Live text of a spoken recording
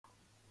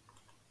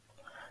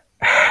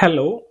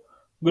Hello,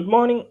 good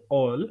morning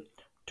all.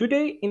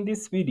 Today in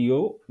this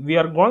video we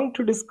are going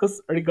to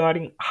discuss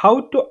regarding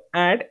how to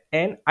add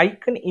an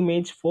icon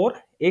image for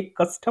a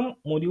custom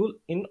module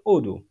in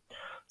Odoo.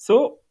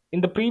 So in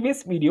the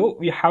previous video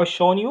we have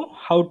shown you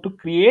how to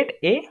create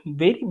a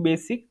very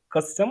basic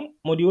custom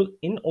module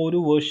in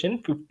Odoo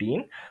version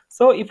 15.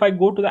 So if I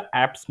go to the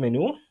apps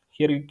menu,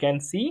 here you can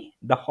see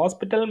the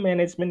hospital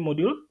management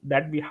module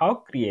that we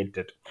have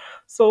created.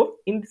 So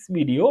in this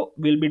video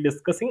we'll be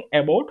discussing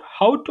about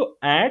how to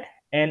add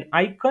an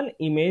icon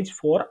image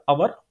for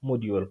our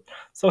module.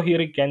 So here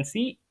you can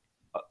see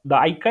the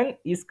icon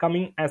is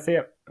coming as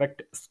a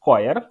rect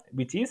square,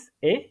 which is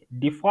a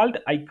default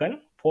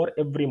icon for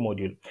every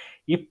module.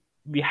 If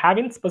we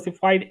haven't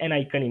specified an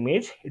icon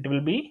image, it will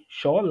be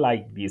show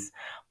like this.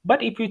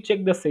 But if you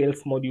check the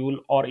sales module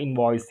or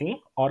invoicing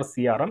or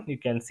CRM, you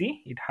can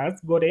see it has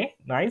got a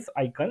nice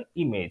icon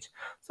image.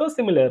 So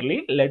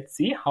similarly, let's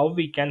see how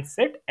we can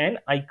set an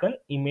icon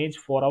image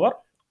for our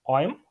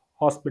OM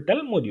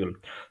hospital module.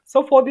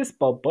 So for this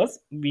purpose,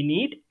 we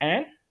need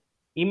an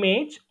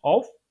image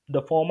of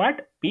the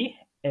format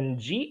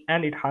PNG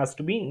and it has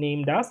to be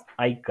named as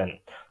icon.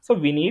 So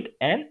we need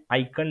an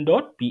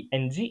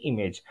icon.png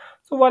image.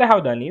 So what I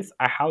have done is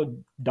I have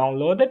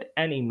downloaded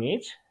an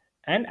image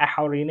and I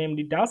have renamed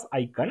it as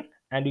icon,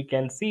 and you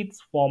can see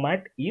its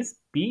format is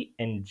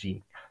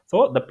PNG.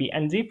 So the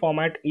PNG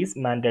format is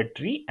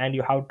mandatory and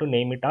you have to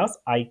name it as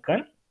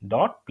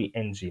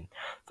icon.png.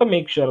 So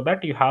make sure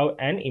that you have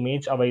an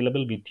image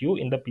available with you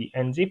in the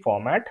PNG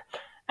format.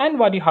 And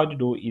what you have to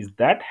do is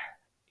that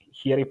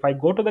here if I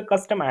go to the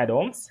custom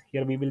add-ons,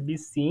 here we will be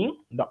seeing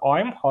the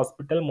OM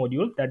hospital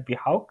module that we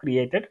have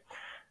created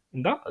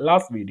in the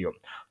last video.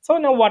 So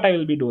now what I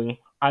will be doing,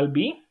 I'll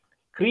be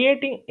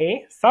creating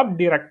a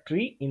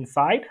subdirectory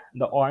inside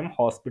the OM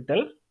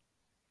hospital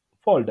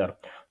folder.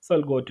 So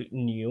I'll go to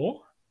new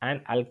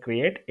and I'll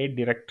create a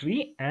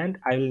directory and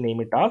I will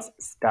name it as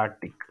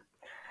static.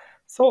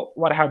 So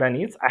what I have done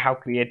is I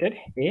have created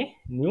a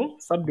new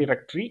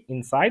subdirectory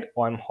inside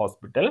OM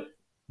hospital.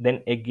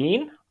 Then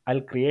again I'll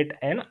create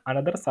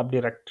another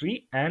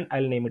subdirectory and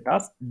I'll name it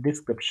as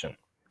description.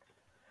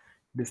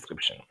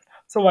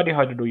 So what you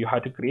have to do, you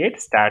have to create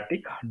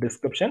static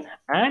description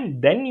and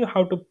then you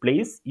have to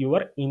place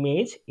your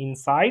image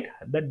inside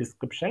the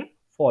description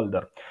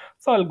folder.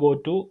 So I'll go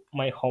to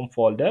my home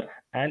folder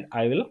and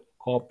I will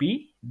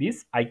copy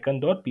this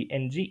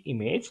icon.png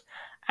image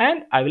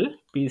and I will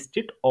paste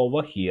it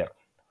over here.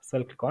 So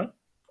I'll click on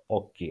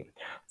OK.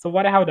 So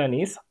what I have done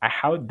is I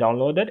have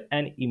downloaded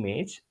an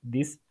image,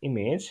 this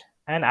image,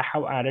 and I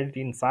have added it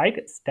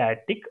inside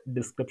static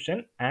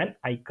description and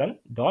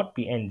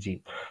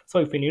icon.png. So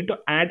if you need to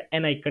add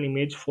an icon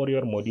image for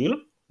your module,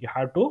 you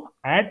have to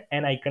add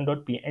an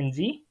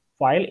icon.png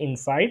file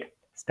inside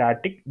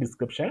static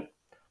description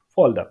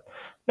folder.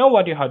 Now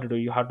what you have to do,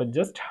 you have to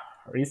just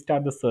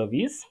restart the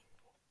service.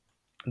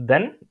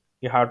 Then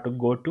you have to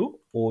go to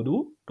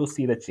Odoo to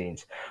see the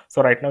change.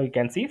 So right now you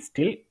can see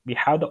still we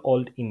have the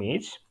old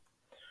image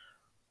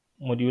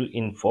module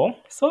info.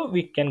 So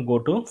we can go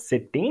to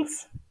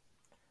settings,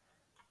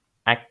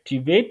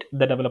 activate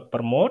the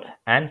developer mode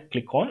and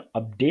click on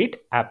update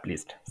app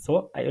list.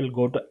 So I will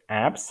go to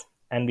apps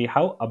and we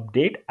have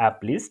update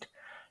app list.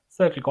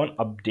 So click on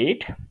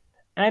update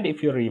and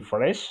if you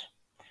refresh,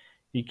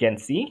 you can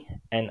see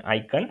an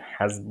icon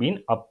has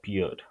been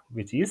appeared,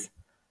 which is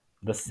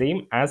the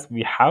same as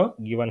we have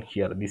given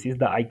here. This is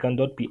the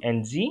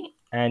icon.png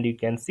and you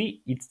can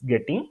see it's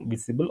getting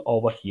visible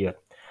over here,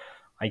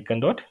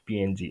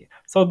 icon.png.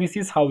 So this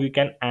is how we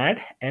can add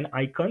an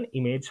icon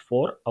image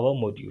for our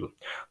module.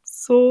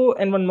 So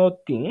and one more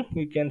thing,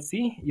 you can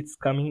see it's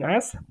coming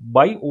as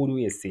by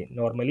Odoo essay.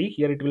 Normally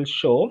here it will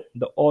show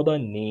the author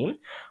name,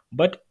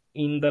 but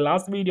in the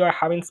last video I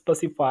haven't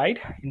specified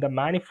in the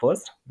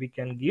manifest we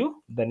can give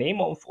the name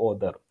of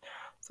author.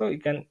 So you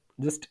can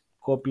just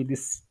copy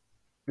this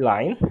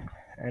line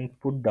and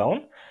put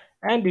down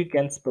and you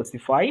can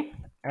specify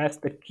as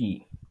the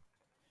key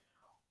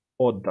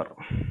author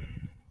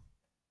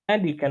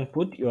and you can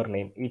put your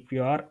name. If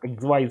you are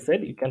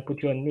XYZ, you can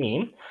put your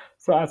name.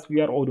 So as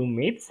we are Odoo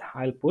mates,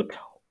 I'll put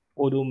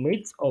Odoo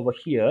mates over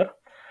here.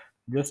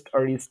 Just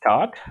a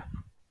restart,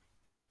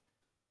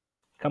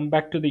 come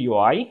back to the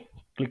UI,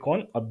 click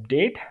on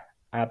update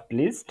app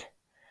list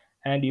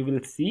and you will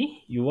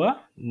see your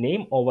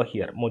name over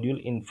here, module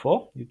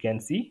info. You can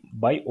see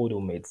by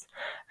Odoo mates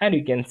and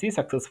you can see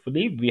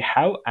successfully we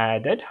have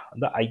added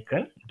the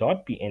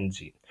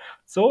icon.png.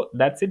 So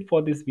that's it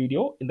for this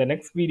video. In the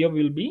next video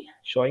we'll be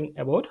showing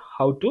about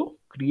how to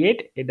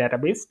create a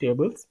database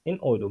tables in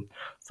Odoo.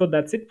 So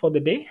that's it for the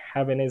day.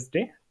 Have a nice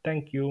day.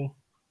 Thank you.